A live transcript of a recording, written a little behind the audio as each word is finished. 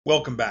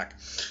Welcome back.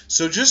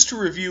 So just to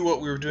review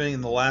what we were doing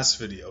in the last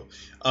video,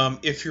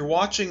 if you're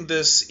watching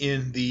this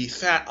in the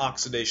fat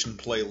oxidation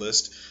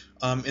playlist,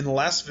 in the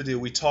last video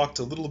we talked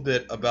a little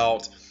bit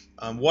about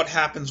what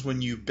happens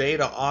when you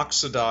beta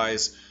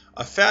oxidize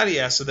a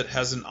fatty acid that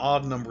has an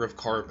odd number of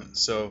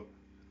carbons. So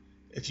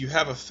if you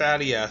have a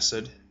fatty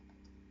acid,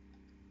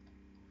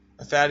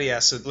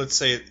 let's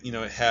say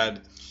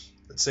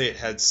it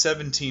had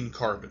 17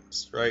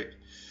 carbons, right?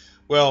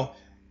 Well,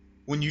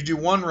 when you do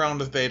one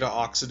round of beta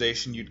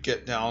oxidation, you'd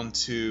get down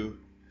to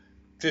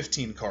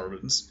 15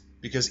 carbons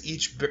because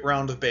each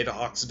round of beta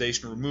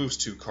oxidation removes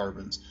 2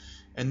 carbons.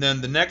 And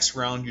then the next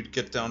round you'd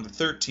get down to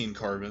 13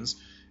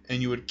 carbons,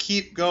 and you would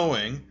keep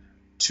going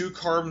 2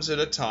 carbons at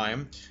a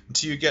time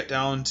until you get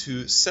down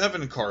to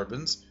 7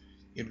 carbons.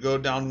 You'd go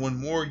down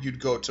one more, you'd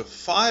go to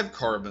 5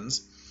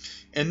 carbons,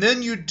 and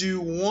then you'd do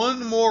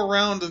one more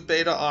round of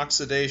beta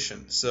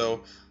oxidation.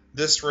 So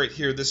this right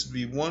here, this would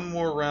be one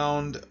more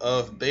round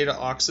of beta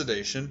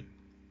oxidation,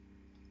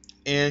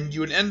 and you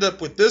would end up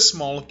with this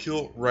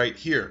molecule right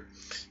here.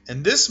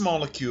 And this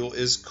molecule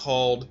is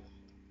called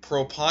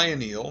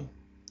propionlyl-CoA.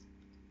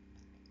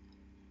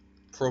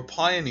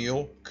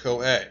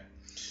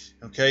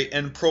 Okay,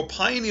 and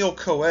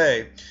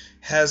propionlyl-CoA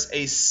has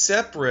a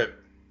separate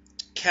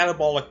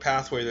catabolic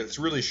pathway that's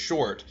really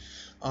short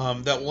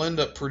that will end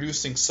up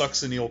producing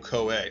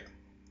succinyl-CoA.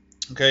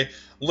 Okay,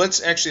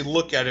 let's actually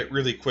look at it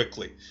really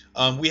quickly.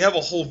 We have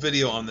a whole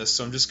video on this,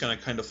 so I'm just going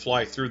to kind of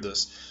fly through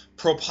this.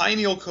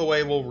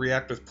 Propionlyl-CoA will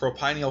react with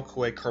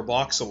propionlyl-CoA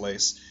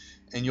carboxylase,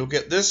 and you'll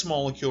get this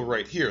molecule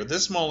right here.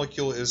 This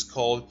molecule is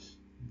called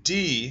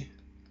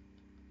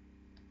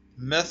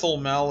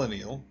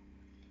D-methylmalonyl.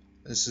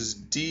 This is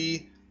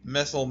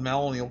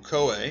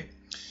D-methylmalonyl-CoA.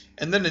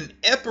 And then an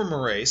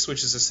epimerase,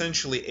 which is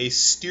essentially a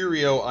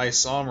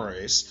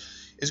stereoisomerase,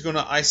 is going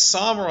to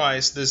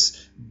isomerize this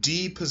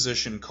D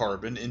position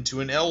carbon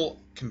into an L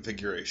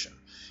configuration.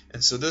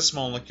 And so this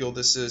molecule,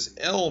 this is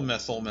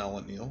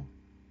L-methylmalonyl,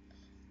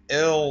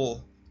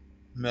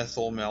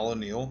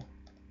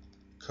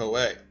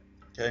 L-methylmalonyl-CoA.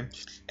 Okay?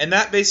 And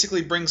that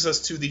basically brings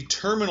us to the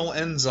terminal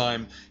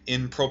enzyme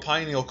in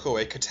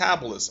propionlyl-CoA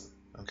catabolism.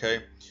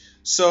 Okay?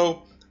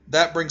 So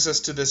that brings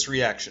us to this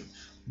reaction.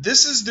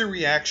 This is the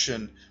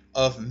reaction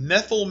of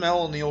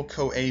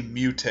methylmalonyl-CoA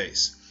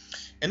mutase.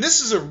 And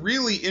this is a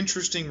really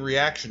interesting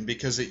reaction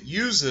because it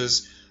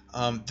uses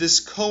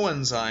this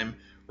coenzyme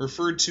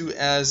referred to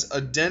as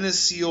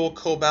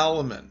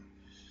adenosylcobalamin.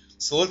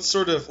 So let's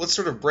sort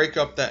of break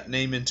up that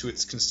name into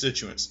its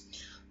constituents.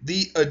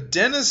 The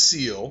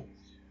adenosyl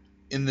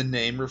in the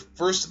name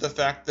refers to the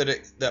fact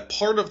that that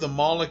part of the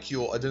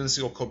molecule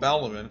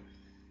adenosylcobalamin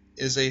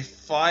is a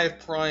 5'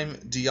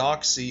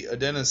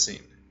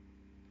 deoxyadenosine.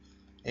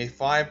 A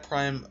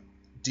 5'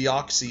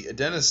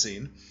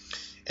 deoxyadenosine.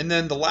 And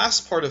then the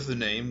last part of the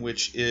name,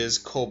 which is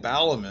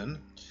cobalamin,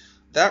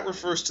 that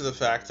refers to the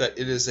fact that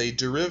it is a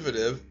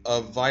derivative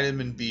of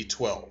vitamin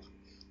B12.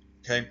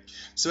 Okay?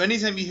 So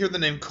anytime you hear the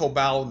name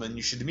cobalamin,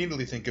 you should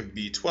immediately think of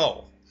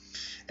B12.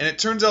 And it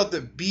turns out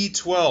that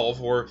B12,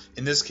 or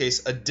in this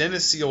case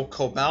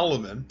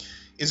adenosylcobalamin,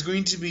 is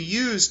going to be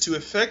used to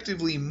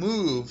effectively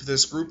move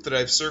this group that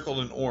I've circled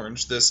in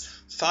orange, this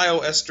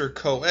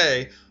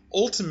thioester-CoA,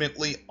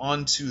 ultimately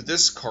onto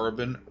this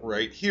carbon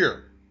right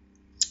here.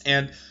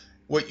 And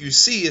what you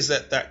see is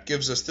that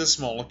gives us this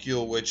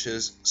molecule, which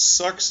is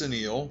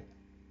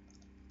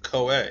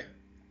succinyl-CoA.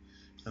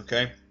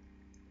 Okay?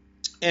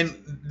 And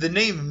the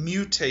name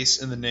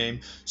mutase in the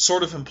name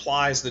sort of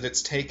implies that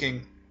it's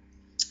taking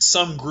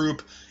some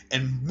group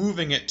and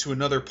moving it to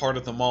another part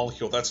of the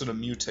molecule. That's what a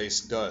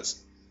mutase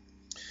does.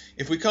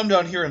 If we come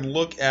down here and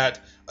look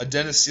at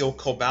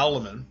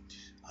adenosylcobalamin,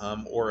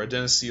 or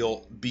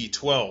adenosyl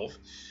B12,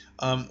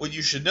 what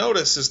you should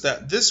notice is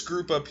that this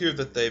group up here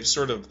that they've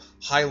sort of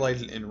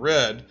highlighted in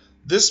red,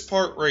 this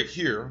part right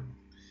here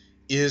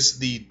is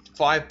the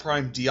 5'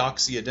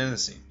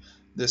 deoxyadenosine.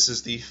 This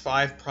is the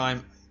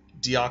 5'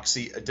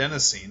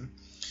 deoxyadenosine.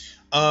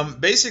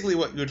 Basically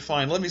what you would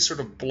find, let me sort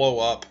of blow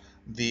up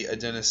the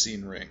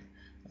adenosine ring.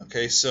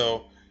 Okay,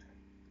 so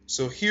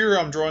here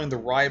I'm drawing the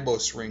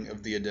ribose ring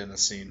of the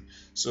adenosine.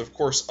 So of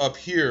course up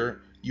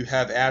here you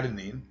have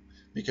adenine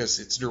because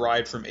it's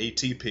derived from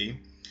ATP.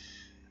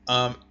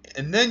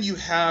 And then you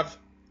have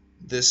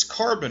this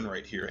carbon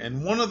right here.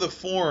 And one of the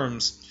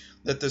forms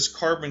that this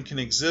carbon can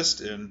exist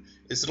in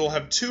is it'll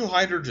have 2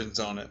 hydrogens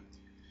on it.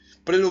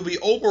 But it'll be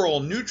overall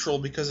neutral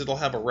because it'll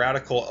have a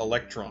radical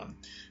electron.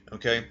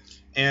 Okay?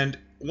 And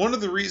one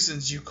of the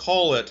reasons you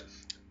call it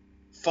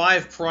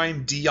 5'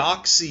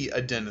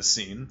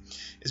 deoxyadenosine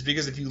is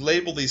because if you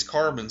label these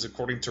carbons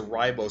according to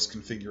ribose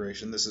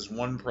configuration, this is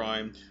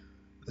 1',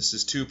 this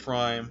is 2',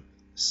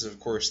 this is, of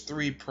course,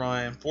 3',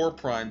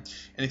 4',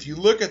 and if you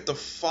look at the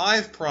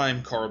 5'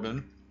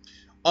 carbon,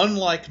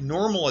 unlike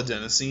normal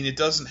adenosine, it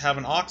doesn't have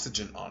an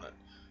oxygen on it.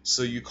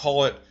 So you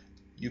call it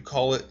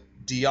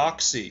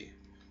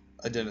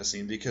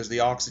deoxyadenosine because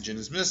the oxygen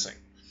is missing.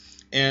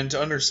 And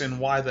to understand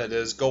why that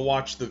is, go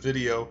watch the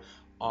video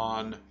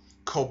on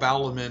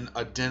cobalamin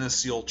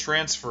adenosyl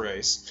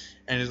transferase,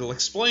 and it'll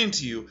explain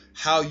to you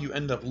how you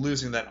end up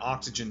losing that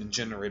oxygen and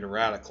generate a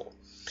radical.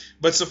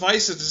 But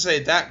suffice it to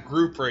say, that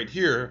group right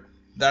here,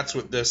 that's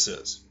what this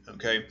is,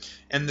 okay?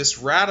 And this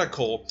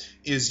radical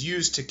is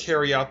used to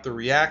carry out the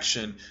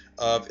reaction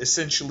of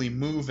essentially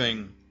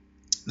moving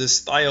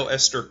this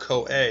thioester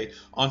CoA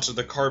onto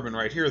the carbon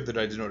right here that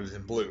I denoted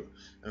in blue,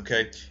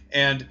 okay?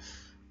 And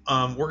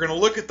we're going to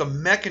look at the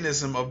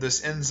mechanism of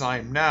this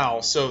enzyme now.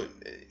 So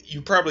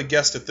you probably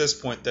guessed at this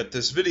point that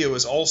this video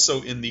is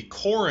also in the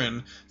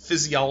Corrin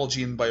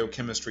Physiology and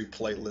Biochemistry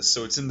playlist,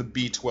 so it's in the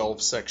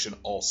B12 section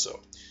also.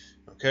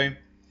 Okay,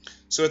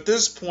 so at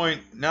this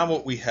point, now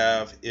what we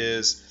have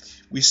is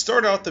we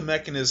start out the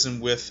mechanism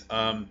with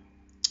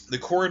the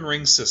Corrin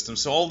ring system.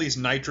 So all these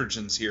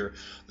nitrogens here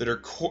that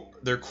are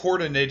they're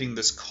coordinating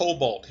this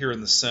cobalt here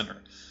in the center.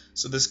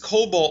 So this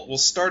cobalt will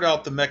start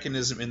out the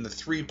mechanism in the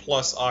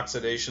 3+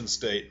 oxidation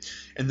state,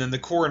 and then the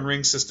Corrin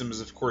ring system is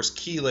of course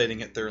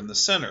chelating it there in the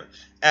center.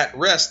 At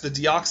rest, the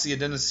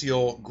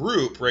deoxyadenyl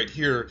group right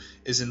here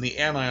is in the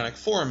anionic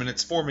form, and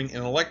it's forming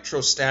an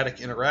electrostatic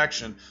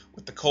interaction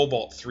with the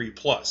cobalt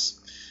 3+.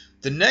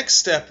 The next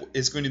step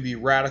is going to be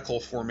radical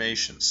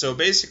formation. So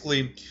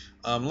basically,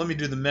 let me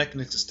do the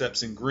mechanistic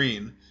steps in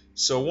green.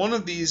 So one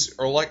of these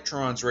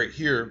electrons right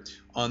here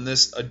on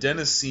this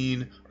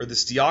adenosine or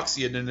this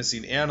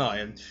deoxyadenosine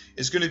anion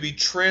is going to be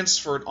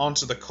transferred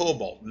onto the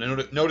cobalt.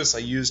 Notice I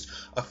used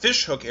a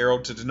fishhook arrow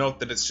to denote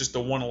that it's just a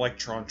 1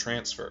 electron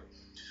transfer.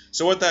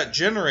 So what that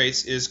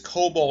generates is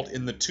cobalt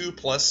in the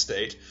 2+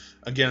 state.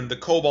 Again, the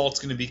cobalt's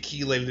going to be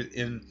chelated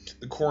in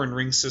the Corrin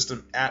ring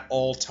system at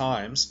all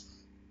times.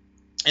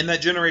 And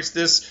that generates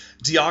this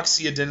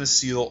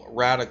deoxyadenyl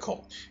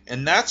radical.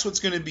 And that's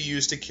what's going to be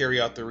used to carry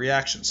out the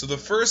reaction. So the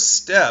first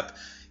step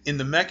in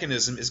the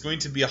mechanism is going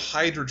to be a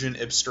hydrogen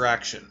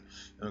abstraction.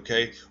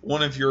 Okay,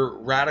 one of your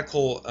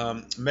radical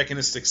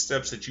mechanistic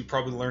steps that you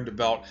probably learned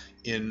about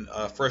in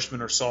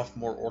freshman or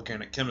sophomore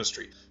organic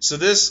chemistry. So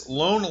this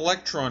lone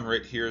electron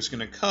right here is going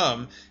to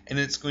come, and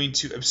it's going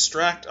to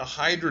abstract a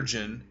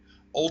hydrogen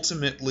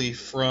ultimately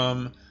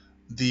from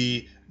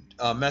the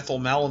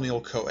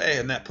methylmalonyl-CoA,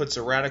 and that puts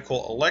a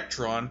radical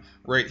electron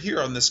right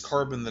here on this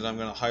carbon that I'm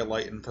going to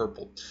highlight in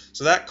purple.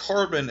 So that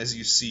carbon, as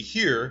you see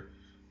here,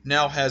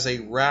 now has a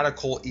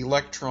radical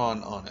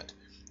electron on it.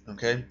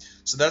 Okay,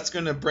 so that's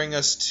going to bring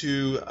us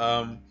to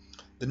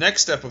the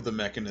next step of the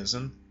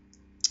mechanism,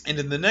 and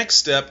in the next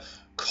step,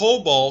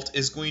 cobalt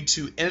is going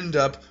to end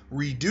up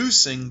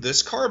reducing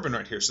this carbon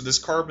right here. So this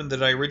carbon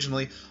that I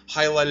originally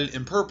highlighted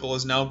in purple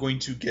is now going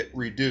to get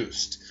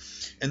reduced.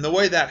 And the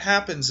way that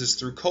happens is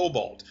through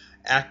cobalt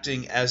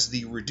acting as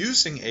the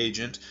reducing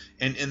agent,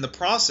 and in the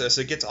process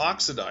it gets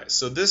oxidized.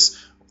 So this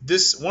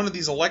one of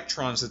these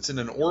electrons that's in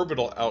an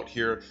orbital out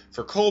here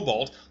for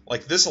cobalt,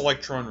 like this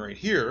electron right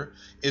here,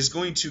 is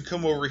going to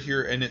come over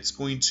here and it's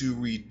going to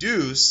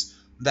reduce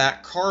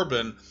that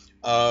carbon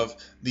of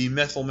the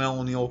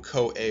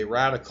methylmalonyl-CoA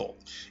radical.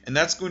 And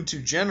that's going to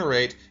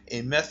generate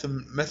a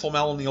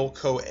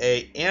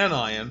methylmalonyl-CoA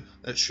anion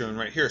that's shown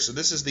right here. So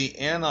this is the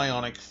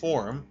anionic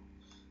form.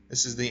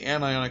 This is the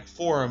anionic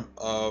form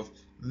of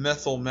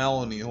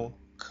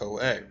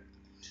methylmalonyl-CoA.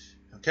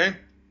 Okay?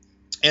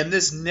 And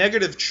this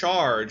negative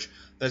charge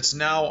that's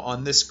now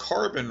on this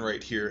carbon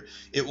right here,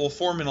 it will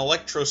form an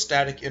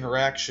electrostatic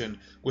interaction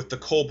with the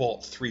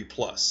cobalt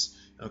 3+.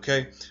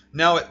 Okay?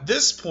 Now at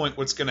this point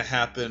what's going to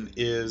happen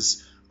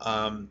is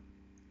we're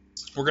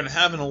going to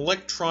have an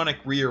electronic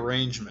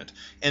rearrangement.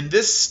 And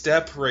this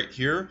step right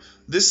here,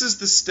 this is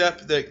the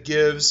step that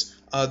gives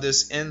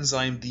this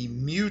enzyme the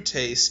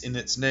mutase in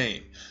its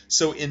name.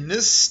 So in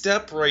this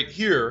step right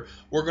here,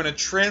 we're going to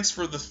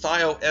transfer the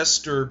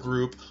thioester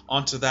group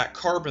onto that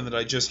carbon that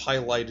I just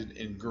highlighted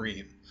in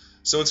green.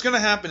 So what's going to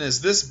happen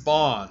is this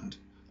bond,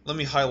 let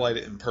me highlight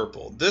it in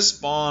purple, this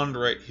bond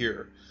right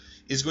here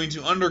is going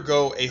to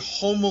undergo a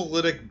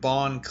homolytic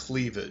bond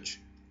cleavage.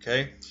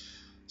 Okay?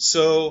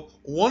 So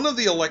one of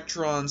the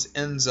electrons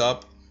ends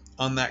up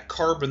on that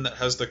carbon that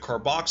has the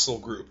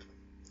carboxyl group.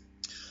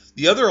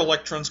 The other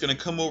electron is going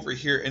to come over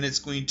here and it's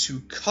going to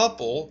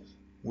couple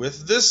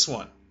with this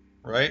one,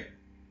 right?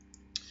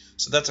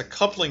 So that's a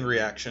coupling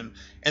reaction.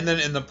 And then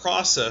in the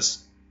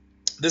process,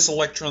 this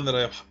electron that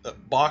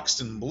I've boxed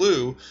in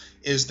blue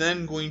is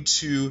then going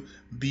to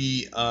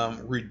be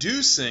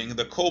reducing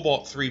the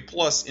cobalt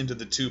 3+ into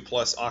the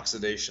 2+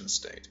 oxidation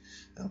state.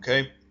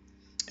 Okay?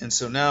 And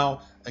so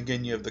now,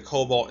 again, you have the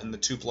cobalt in the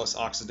 2+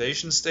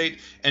 oxidation state,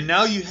 and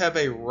now you have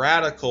a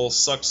radical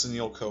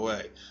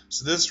succinyl-CoA.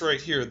 So this right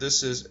here,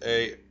 this is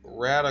a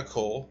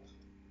radical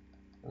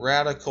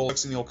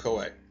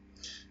succinyl-CoA.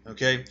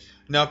 Okay.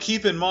 Now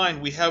keep in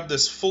mind we have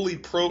this fully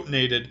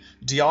protonated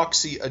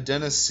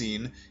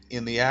deoxyadenosine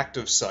in the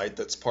active site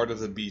that's part of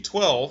the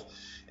B12.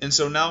 And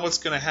so now what's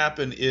going to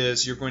happen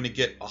is you're going to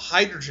get a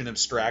hydrogen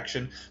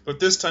abstraction, but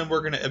this time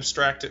we're going to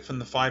abstract it from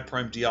the 5'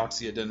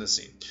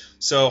 deoxyadenosine.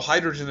 So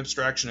hydrogen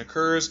abstraction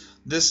occurs.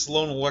 This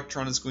lone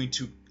electron is going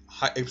to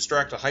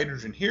abstract a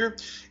hydrogen here,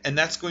 and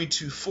that's going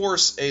to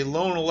force a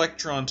lone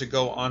electron to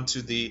go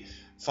onto the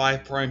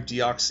 5'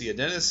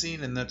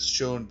 deoxyadenosine, and that's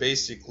shown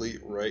basically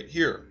right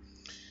here.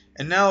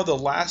 And now the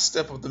last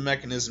step of the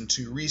mechanism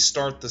to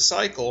restart the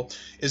cycle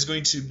is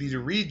going to be to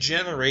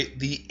regenerate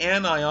the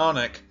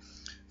anionic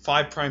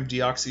 5'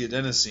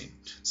 deoxyadenosine.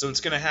 So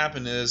what's going to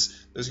happen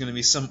is there's going to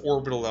be some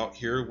orbital out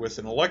here with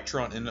an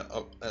electron in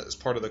as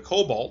part of the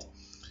cobalt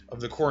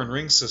of the Corrin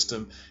ring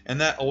system,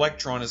 and that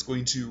electron is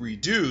going to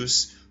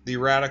reduce the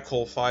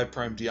radical 5'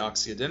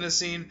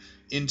 deoxyadenosine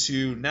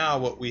into now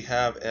what we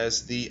have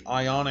as the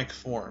ionic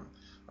form,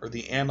 or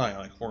the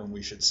anionic form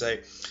we should say.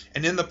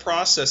 And in the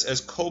process,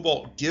 as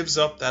cobalt gives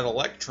up that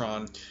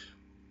electron,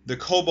 the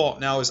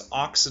cobalt now is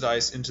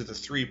oxidized into the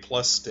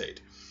 3+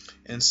 state.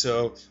 And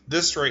so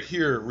this right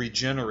here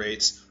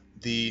regenerates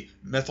the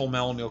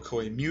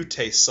methylmalonyl-CoA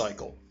mutase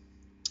cycle.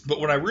 But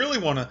what I really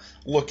want to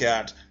look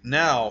at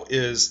now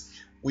is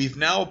we've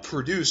now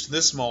produced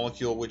this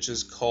molecule, which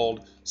is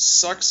called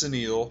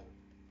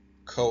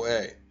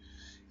succinyl-CoA.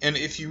 And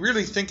if you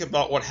really think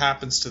about what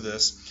happens to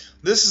this,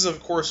 this is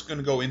of course going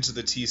to go into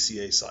the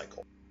TCA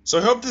cycle. So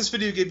I hope this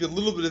video gave you a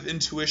little bit of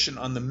intuition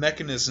on the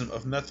mechanism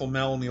of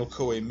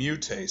methylmalonyl-CoA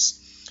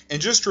mutase.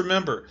 And just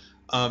remember,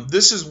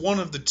 this is one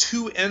of the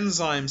 2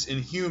 enzymes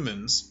in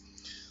humans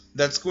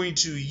that's going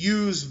to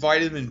use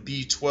vitamin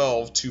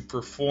B12 to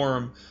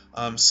perform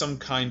some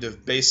kind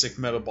of basic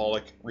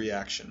metabolic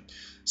reaction.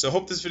 So I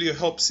hope this video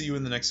helps. See you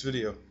in the next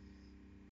video.